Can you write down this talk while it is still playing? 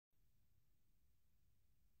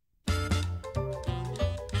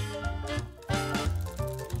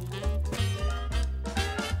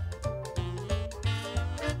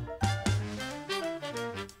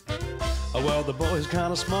Well, the boy's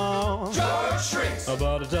kind of small. George shrinks.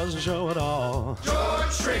 But it doesn't show at all.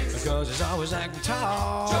 George shrinks. Because he's always acting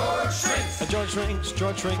tall. George shrinks.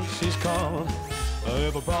 George shrinks, he's called.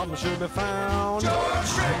 If a problem should be found, George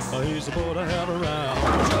shrinks. He's the boy to have around.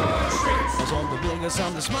 George shrinks. Something big or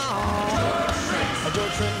something small.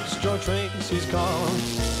 George shrinks, he's called.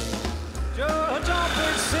 George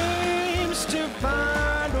always seems to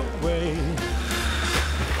find a way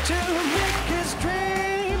to make his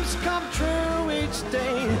dreams come true each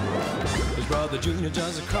day. His brother Junior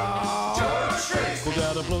does a call. George shrinks. His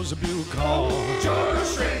daddy blows a bugle call. George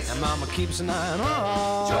shrinks. And mama keeps an eye on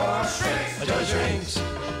all. George shrinks. George shrinks.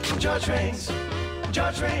 George shrinks.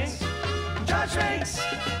 George shrinks. George shrinks.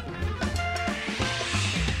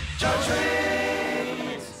 George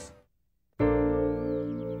shrinks.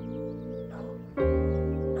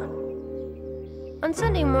 On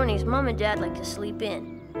Sunday mornings, Mom and Dad like to sleep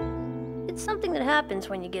in. It's something that happens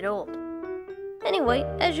when you get old. Anyway,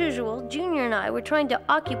 as usual, Junior and I were trying to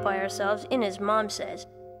occupy ourselves in, as Mom says,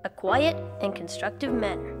 a quiet and constructive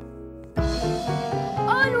manner.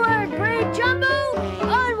 Onward, brave Jumbo!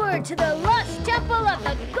 Onward to the lost temple of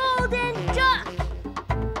the Golden Duck!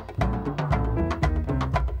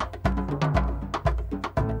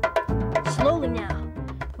 Slowly now.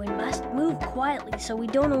 We must move quietly so we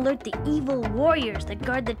don't alert the evil warriors that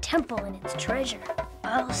guard the temple and its treasure.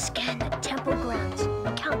 I'll scan the temple grounds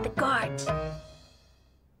and count the guards.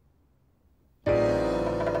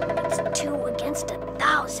 It's 2 against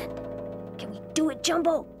 1,000. Can we do it,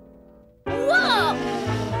 Jumbo? Whoa!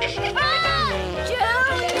 Junior!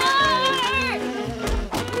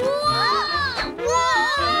 Whoa!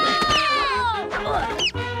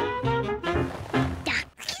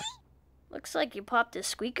 Looks like you popped a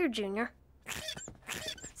squeaker, Junior.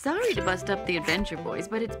 Sorry to bust up the Adventure Boys,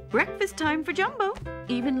 but it's breakfast time for Jumbo.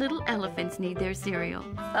 Even little elephants need their cereal.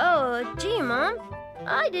 Oh, gee, Mom.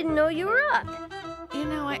 I didn't know you were up. You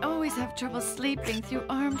know, I always have trouble sleeping through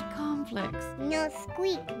armed conflicts. No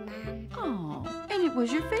squeak, Mom. Oh, and it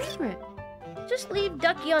was your favorite. Just leave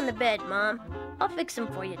Ducky on the bed, Mom. I'll fix him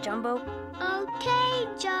for you, Jumbo. Okay,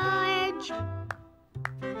 George.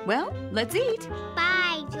 Well, let's eat.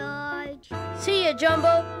 Bye, George. See ya,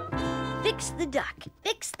 Jumbo. Fix the duck.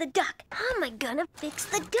 Fix the duck. How am I gonna fix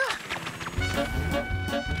the duck?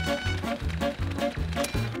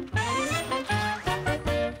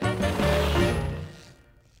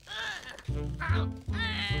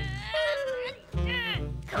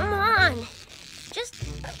 Come on. Just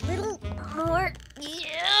a little more.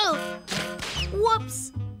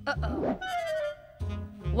 Whoops. Uh-oh.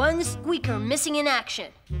 One squeaker missing in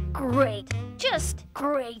action. Great. Just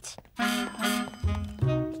great.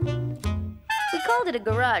 We called it a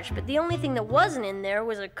garage, but the only thing that wasn't in there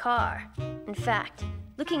was a car. In fact,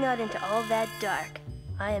 looking out into all that dark,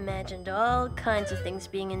 I imagined all kinds of things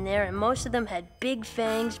being in there, and most of them had big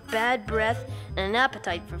fangs, bad breath, and an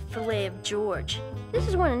appetite for filet of George. This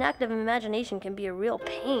is when an active imagination can be a real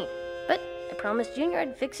pain. But I promised Junior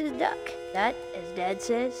I'd fix his duck. That, as Dad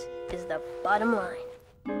says, is the bottom line.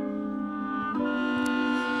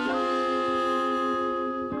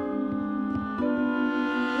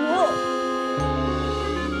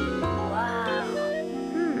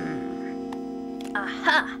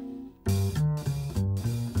 Aha!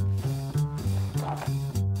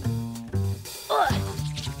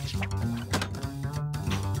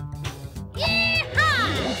 Yee-haw!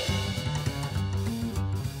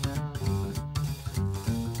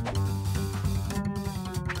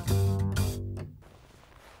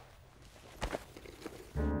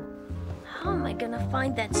 How am I gonna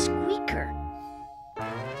find that squeaker?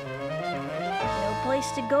 No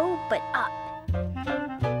place to go but up.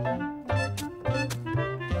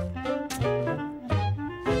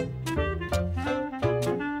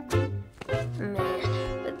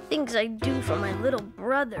 I do for my little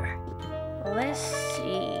brother. Let's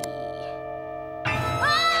see.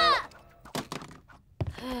 Ah!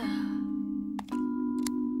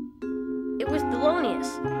 It was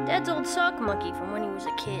Thelonious, Dad's old sock monkey from when he was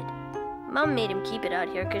a kid. Mom made him keep it out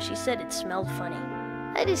here because she said it smelled funny.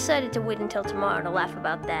 I decided to wait until tomorrow to laugh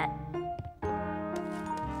about that.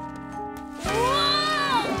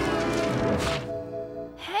 Whoa!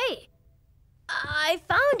 Hey! I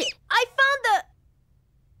found it! I found the...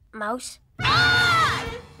 mouse. Ah!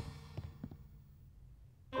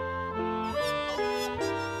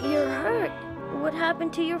 You're hurt. What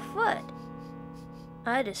happened to your foot?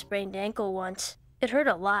 I had a sprained ankle once. It hurt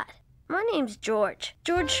a lot. My name's George.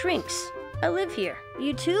 George Shrinks. I live here.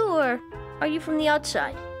 You too, or are you from the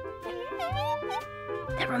outside?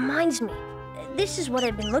 That reminds me. This is what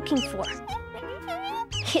I've been looking for.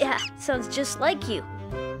 Yeah, sounds just like you.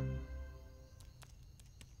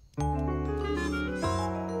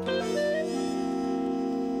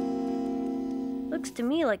 to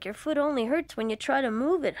me like your foot only hurts when you try to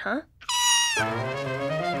move it, huh? Hey,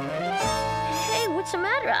 what's the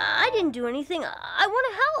matter? I didn't do anything. I want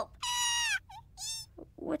to help.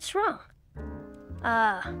 What's wrong?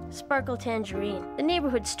 Ah, Sparkle Tangerine, the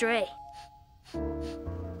neighborhood stray.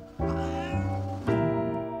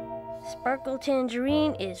 Sparkle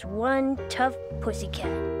Tangerine is one tough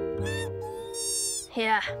pussycat.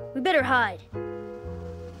 Yeah, we better hide.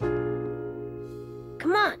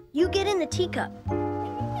 Come on, you get in the teacup.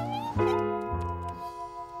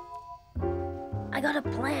 I got a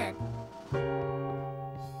plan.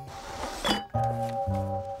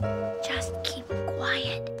 Just keep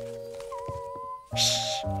quiet.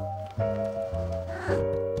 Shh.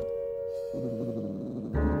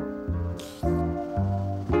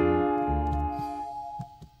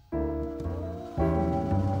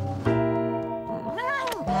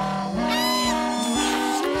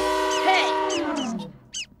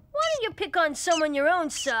 Pick on someone your own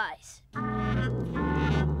size.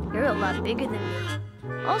 You're a lot bigger than me.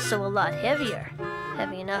 Also a lot heavier.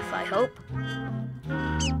 Heavy enough, I hope.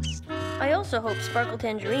 I also hope Sparkle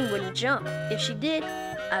Tangerine wouldn't jump. If she did,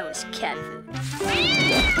 I was cat food.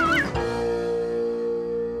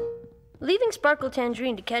 Leaving Sparkle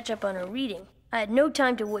Tangerine to catch up on her reading, I had no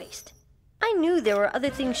time to waste. I knew there were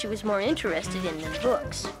other things she was more interested in than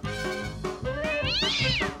books.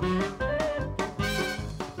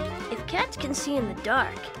 Cats can see in the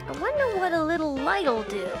dark. I wonder what a little light'll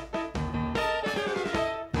do.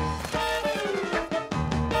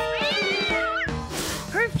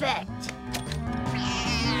 Perfect.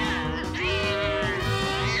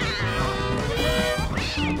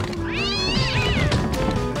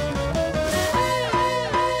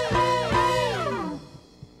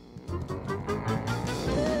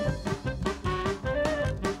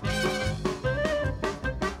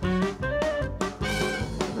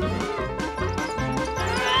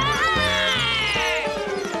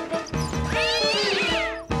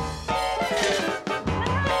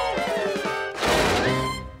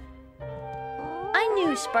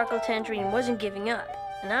 Sparkle Tangerine wasn't giving up,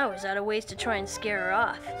 and I was out of ways to try and scare her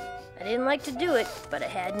off. I didn't like to do it, but I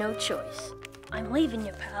had no choice. I'm leaving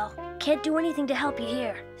you, pal. Can't do anything to help you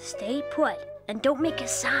here. Stay put, and don't make a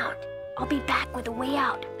sound. I'll be back with a way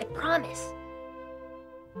out, I promise.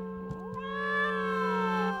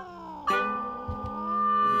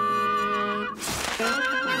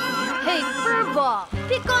 Hey, Furball,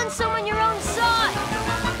 pick on someone your own size.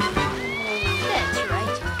 That's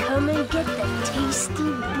right. Come and get the tasty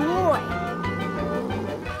boy.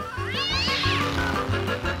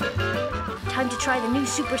 Time to try the new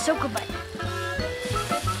Super Soaker button.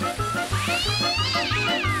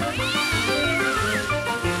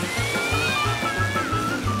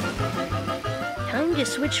 Time to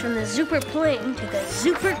switch from the Zooper plane to the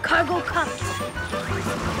Zooper cargo copter.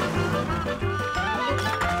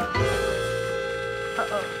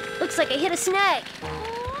 Uh-oh, looks like I hit a snag.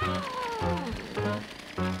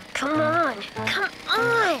 Come on, come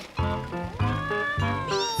on!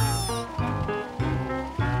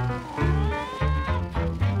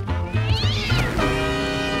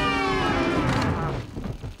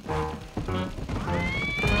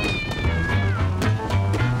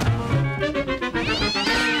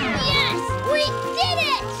 Yes, we did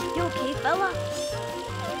it! You okay, fella?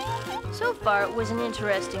 So far, it was an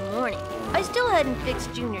interesting morning. I still hadn't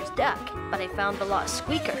fixed Junior's duck, but I found the lost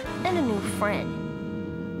squeaker and a new friend.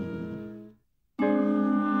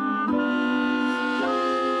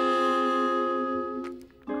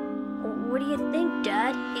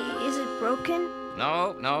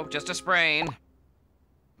 No, just a sprain.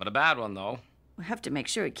 But a bad one, though. We'll have to make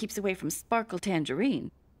sure it keeps away from Sparkle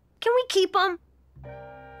Tangerine. Can we keep him?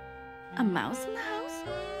 A mouse in the house?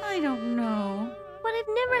 I don't know. But I've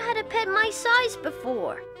never had a pet my size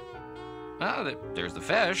before. Ah, there's the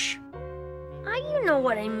fish. You know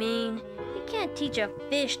what I mean. You can't teach a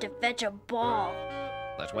fish to fetch a ball.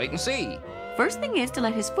 Let's wait and see. First thing is to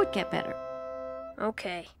let his foot get better.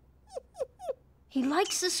 Okay. He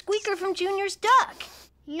likes the squeaker from Junior's duck.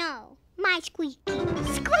 No, my squeaky.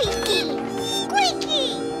 Squeaky!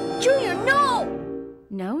 Squeaky! Junior, no!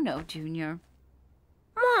 No, Junior.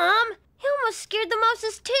 Mom, he almost scared the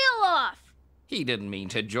mouse's tail off. He didn't mean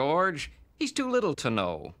to, George. He's too little to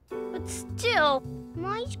know. But still...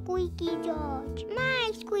 My squeaky, George.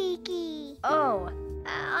 My squeaky. Oh,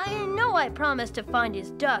 I know I promised to find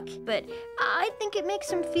his duck, but I think it makes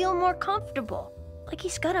him feel more comfortable. Like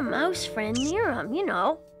he's got a mouse friend near him, you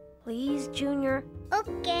know. Please, Junior.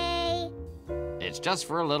 Okay. It's just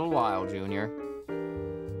for a little while, Junior.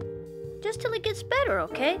 Just till it gets better,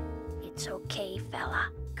 okay? It's okay, fella.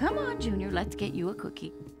 Come on, Junior, let's get you a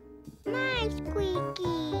cookie. My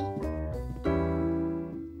Squeaky.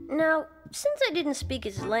 Now, since I didn't speak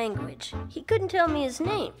his language, he couldn't tell me his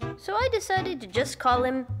name, so I decided to just call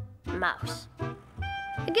him Mouse.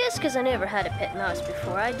 I guess because I never had a pet mouse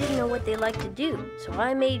before, I didn't know what they like to do, so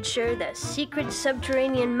I made sure the secret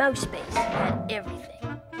subterranean mouse base had everything.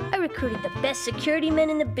 I recruited the best security men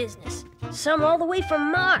in the business, some all the way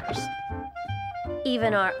from Mars.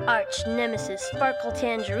 Even our arch nemesis, Sparkle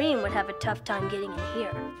Tangerine, would have a tough time getting in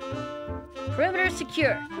here. Perimeter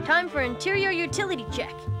secure. Time for interior utility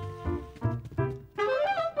check.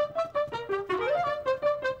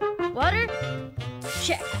 Water?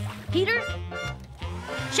 Check. Heater?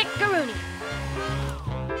 Check-a-rooney.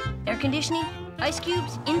 Air conditioning? Ice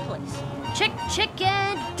cubes? In place. Check, check,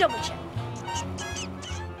 and double check.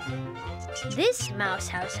 This mouse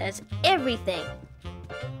house has everything.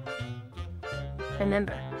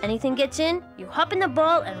 Remember, anything gets in, you hop in the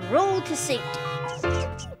ball and roll to safety.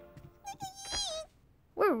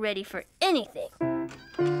 We're ready for anything.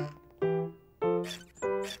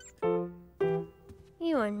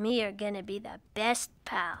 You and me are gonna be the best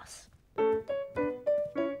pals.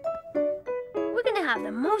 We're gonna have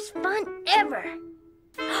the most fun ever.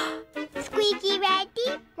 Squeaky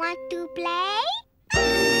ready? Want to play?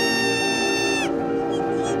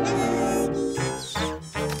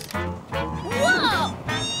 Whoa!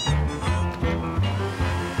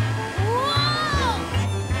 Whoa!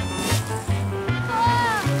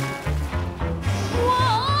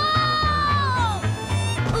 Whoa!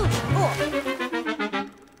 Ooh,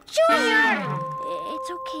 Junior! It's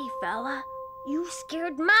okay, fella. You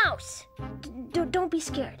scared Mouse. Don't be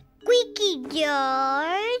scared. Squeaky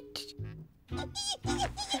George.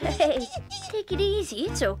 Hey, take it easy.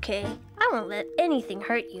 It's okay. I won't let anything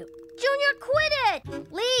hurt you. Junior, quit it!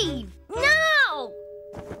 Leave! No!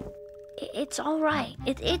 It's all right.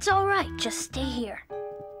 It's all right. Just stay here.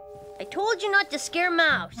 I told you not to scare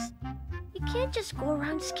Mouse. You can't just go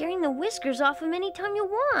around scaring the whiskers off him anytime you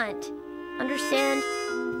want. Understand?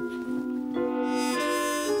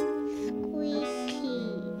 Squeaky.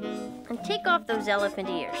 And take off those elephant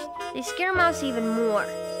ears. They scare Mouse even more.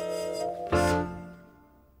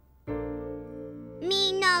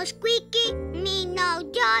 Me no Squeaky, me no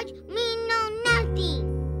George, me no nothing.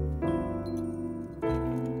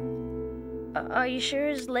 Are you sure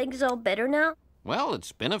his leg's all better now? Well,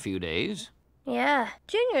 it's been a few days. Yeah,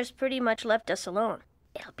 Junior's pretty much left us alone.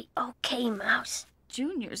 It'll be okay, Mouse.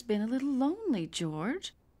 Junior's been a little lonely,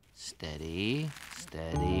 George. Steady,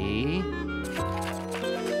 steady.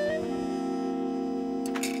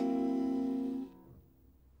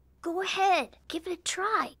 Go ahead, give it a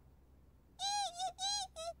try.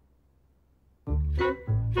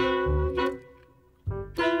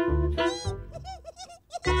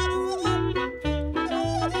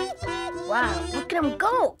 Wow, look at him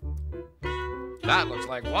go. That looks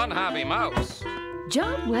like one happy mouse.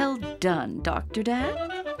 Job well done, Dr. Dad.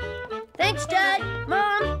 Thanks, Dad.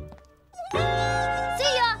 Mom.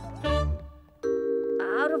 See ya.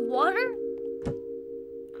 Out of water?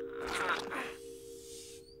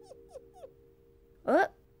 Oh,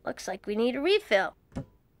 looks like we need a refill.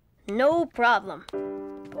 No problem.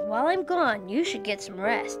 But while I'm gone, you should get some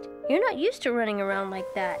rest. You're not used to running around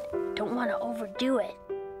like that. Don't want to overdo it.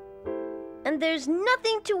 And there's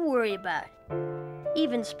nothing to worry about.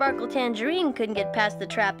 Even Sparkle Tangerine couldn't get past the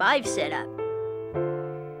trap I've set up.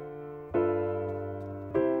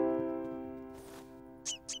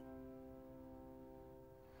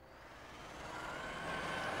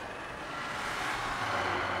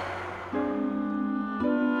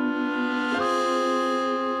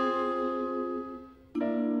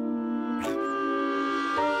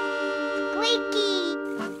 Squeaky.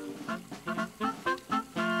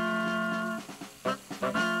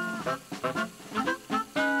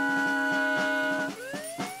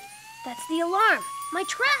 That's the alarm. My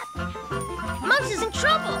trap. Mouse is in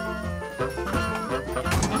trouble.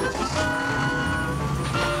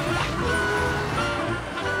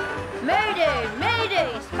 Mayday!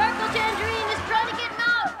 Mayday! Sparkle Tangerine is trying to get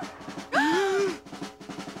Mouse!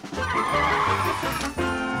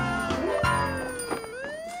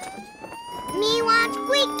 Me want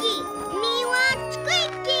Squeaky. Me want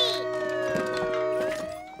Squeaky.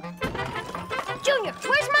 Junior,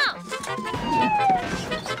 where's Mouse?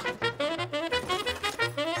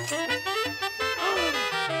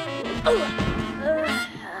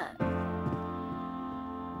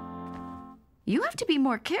 You have to be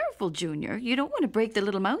more careful, Junior. You don't want to break the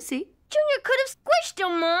little mousey. Junior could have squished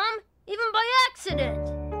him, Mom, even by accident.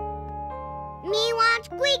 Me want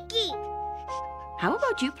Squeaky. How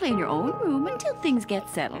about you play in your own room until things get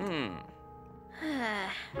settled?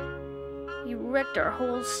 He wrecked our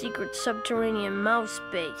whole secret subterranean mouse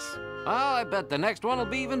base. Oh, I bet the next one will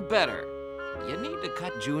be even better. You need to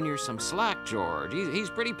cut Junior some slack, George. He's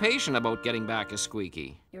pretty patient about getting back his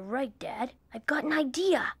Squeaky. You're right, Dad. I've got an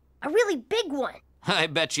idea. A really big one. I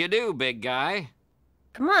bet you do, big guy.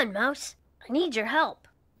 Come on, Mouse. I need your help.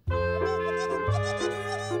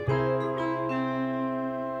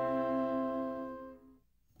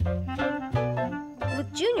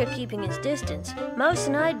 With Junior keeping his distance, Mouse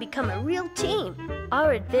and I'd become a real team.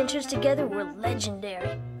 Our adventures together were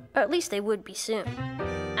legendary. Or at least they would be soon.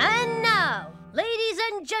 And now, ladies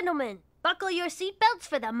and gentlemen, buckle your seatbelts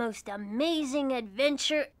for the most amazing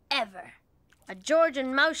adventure ever. A George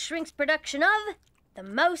and Mouse Shrinks production of The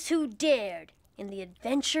Mouse Who Dared in the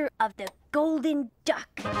Adventure of the Golden Duck.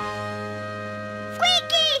 Squeaky!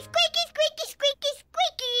 Squeaky, squeaky, squeaky,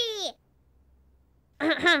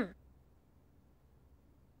 squeaky!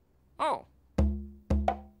 Oh.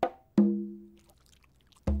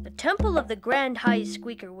 The temple of the Grand High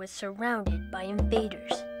Squeaker was surrounded by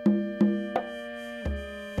invaders.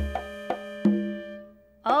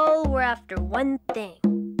 All were after one thing,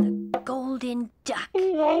 the Golden Duck.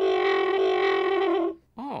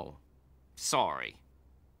 Oh. Sorry.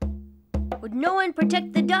 Would no one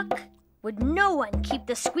protect the duck? Would no one keep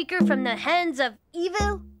the squeaker from the hands of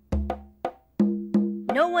evil?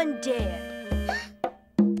 No one dared.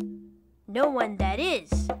 No one, that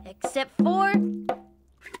is, except for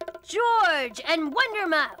George and Wonder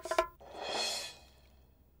Mouse.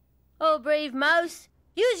 Oh, brave mouse,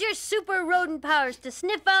 use your super rodent powers to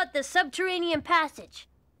sniff out the subterranean passage.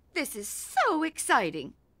 This is so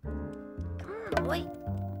exciting. Come on, boy.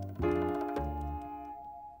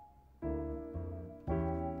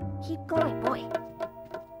 Keep going, boy.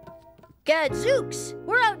 Gadzooks,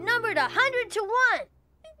 we're outnumbered 100 to 1.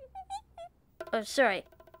 Oh, sorry,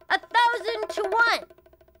 1,000 to 1.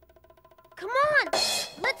 Come on,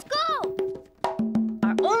 let's go.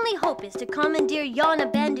 Our only hope is to commandeer yon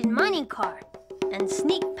abandoned mining car and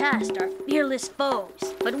sneak past our fearless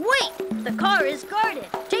foes. But wait, the car is guarded.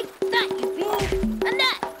 Take that, you fiend, and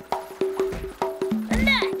that, and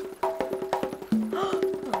that. Oh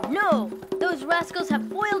no, those rascals have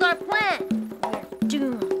foiled our plan. We're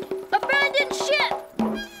doomed. Abandoned ship!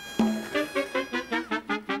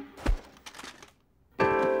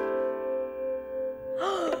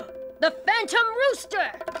 The Phantom Rooster!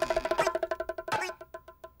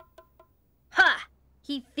 Ha!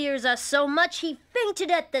 He fears us so much he fainted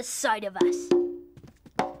at the sight of us.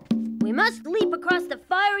 We must leap across the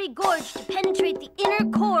fiery gorge to penetrate the inner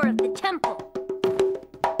core of the temple.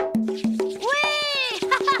 Whee!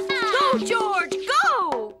 Go, George,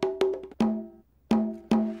 go!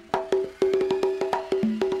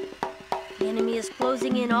 The enemy is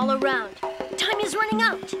closing in all around. Time is running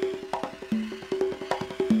out.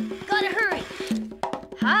 Gotta hurry.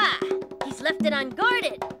 Ha! He's left it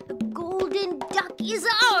unguarded. The Golden Duck is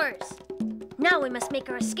ours. Now we must make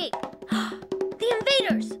our escape. The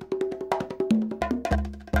invaders!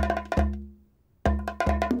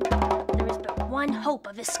 There is but one hope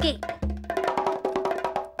of escape.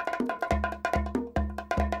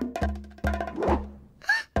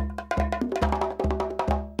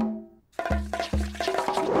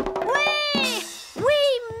 We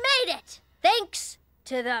made it! Thanks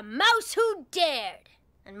to the Mouse Who Dared.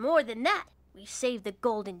 And more than that, we saved the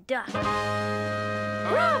Golden Duck.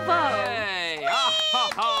 Bravo! Hey!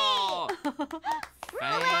 Oh!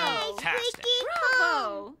 Fantastic. Squeaky,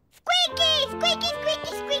 Bravo! Squeaky, squeaky,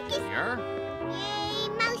 squeaky, squeaky. Here? Yay,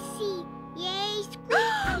 mousy. Yay,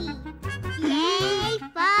 squeaky. Yay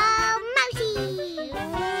for mousy.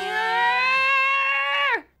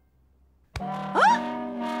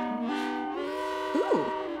 Ooh.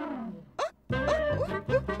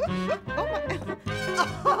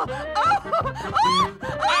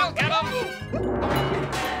 I'll get him!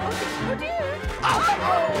 Oh dear!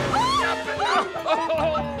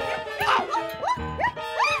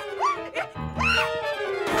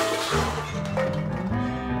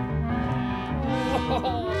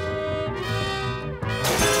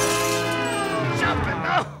 Jumping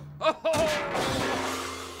now!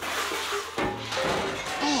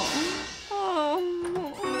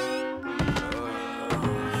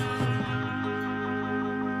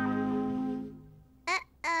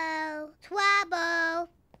 Uh-oh, trouble.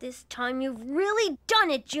 This time you've really done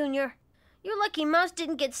it, Junior. You're lucky Mouse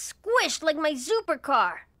didn't get squished like my Zooper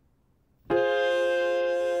Car.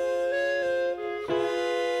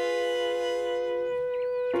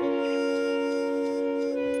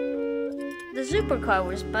 The Zooper Car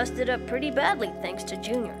was busted up pretty badly thanks to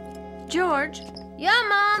Junior. George, Yeah,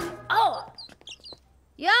 Mom. Oh,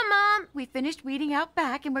 Yeah, Mom. We finished weeding out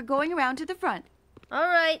back and we're going around to the front. All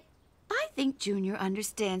right. I think Junior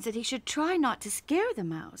understands that he should try not to scare the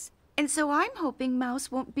mouse. And so I'm hoping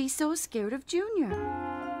Mouse won't be so scared of Junior.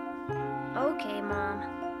 Okay, Mom.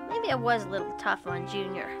 Maybe I was a little tough on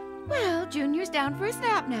Junior. Well, Junior's down for a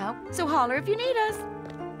snap now, so holler if you need us.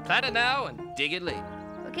 Plant it now and dig it later.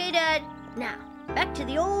 Okay, Dad. Now, back to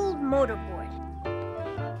the old motorboard.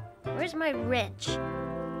 Where's my wrench?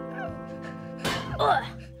 Ugh.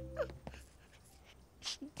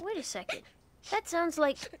 Wait a second. That sounds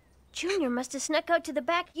like Junior must have snuck out to the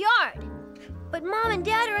backyard. But Mom and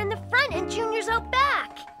Dad are in the front and Junior's out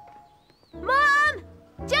back. Mom!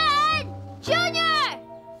 Dad! Junior!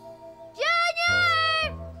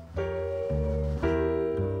 Junior!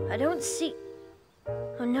 I don't see...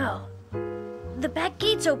 Oh, no. The back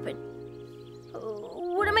gate's open.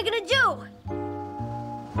 What am I gonna do?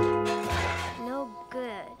 No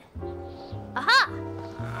good. Aha!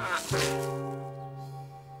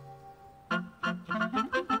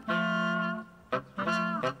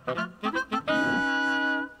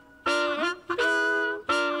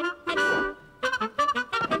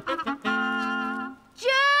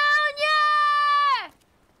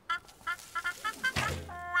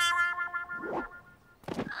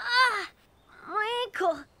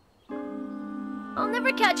 I'll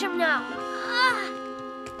never catch him now.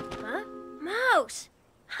 Huh? Mouse!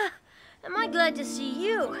 Am I glad to see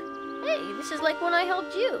you? Hey, this is like when I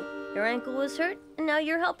helped you. Your ankle was hurt, and now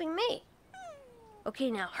you're helping me.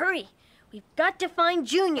 Okay, now hurry. We've got to find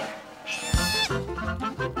Junior.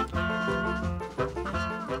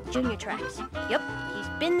 Junior tracks. Yep, he's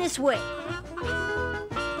been this way.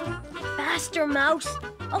 Faster, Mouse.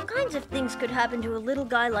 All kinds of things could happen to a little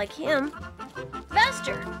guy like him.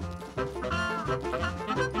 Faster!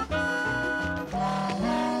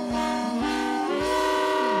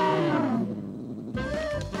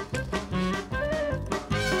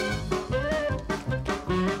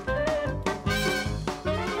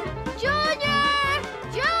 Junior!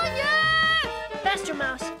 Junior! Faster,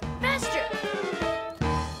 Mouse. Faster!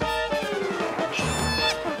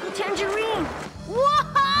 Purple tangerine! Whoa!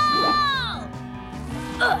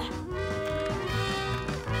 Ugh!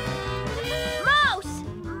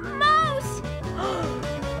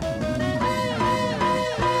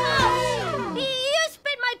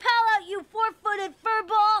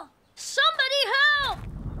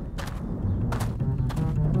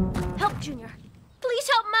 Junior, please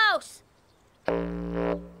help Mouse.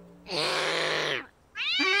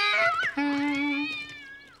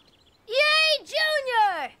 Yay,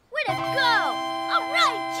 Junior! Way to go! All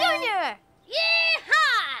right, Junior!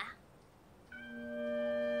 Yeehaw!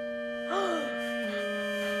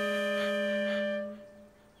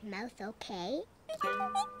 Mouse okay?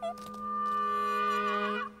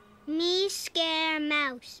 Me scare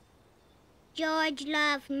mouse. George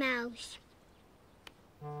love mouse.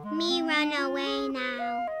 Me run away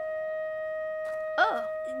now. Oh,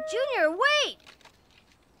 Junior, wait!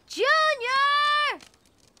 Junior!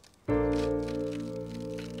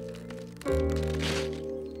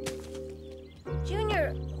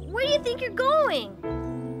 Junior, where do you think you're going?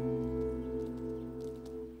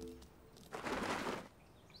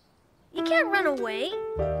 You can't run away.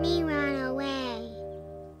 Me run away.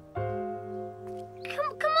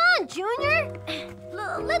 Come on, Junior.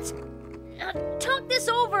 Let's talk this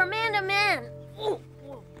over, man to man.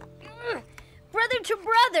 Brother to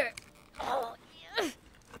brother.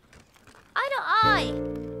 Eye to eye.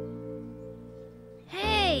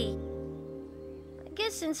 Hey. I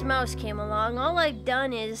guess since Mouse came along, all I've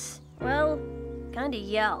done is, well, kinda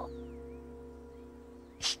yell.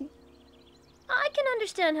 I can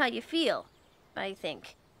understand how you feel, I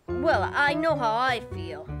think. Well, I know how I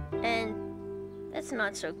feel, and that's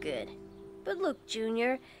not so good. But look,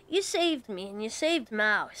 Junior, you saved me and you saved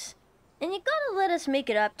Mouse. And you gotta let us make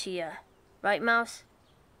it up to you. Right, Mouse?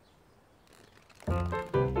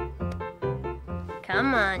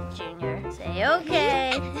 Come on, Junior. Say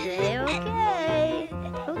okay. Say okay.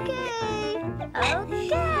 Okay. Okay.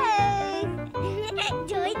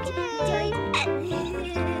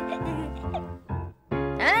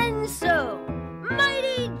 And so,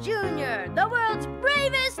 mighty Junior, the world's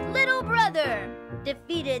bravest little brother,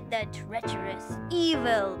 defeated the treacherous,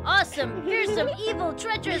 evil, awesome, fearsome, evil,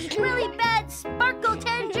 treacherous, really bad Sparkle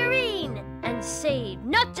Tangerine, and saved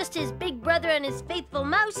not just his big brother and his faithful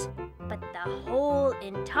mouse, but the whole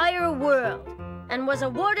entire world, and was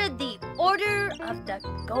awarded the Order of the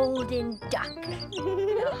Golden Duck,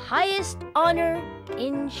 the highest honor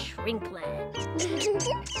in Shrinkland.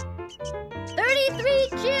 33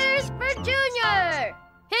 cheers for Junior!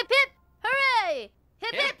 Hip hip, hooray!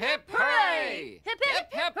 Hip, hip, hooray! Hip, Hip,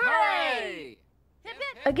 hip, hooray!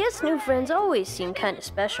 I guess new friends always seem kind of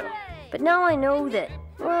special. But now I know that,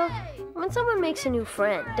 well, when someone makes a new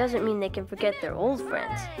friend, doesn't mean they can forget their old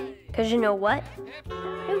friends. 'Cause you know what?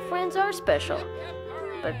 New friends are special.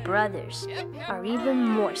 But brothers are even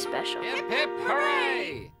more special. Hip, hip,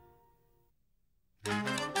 hooray!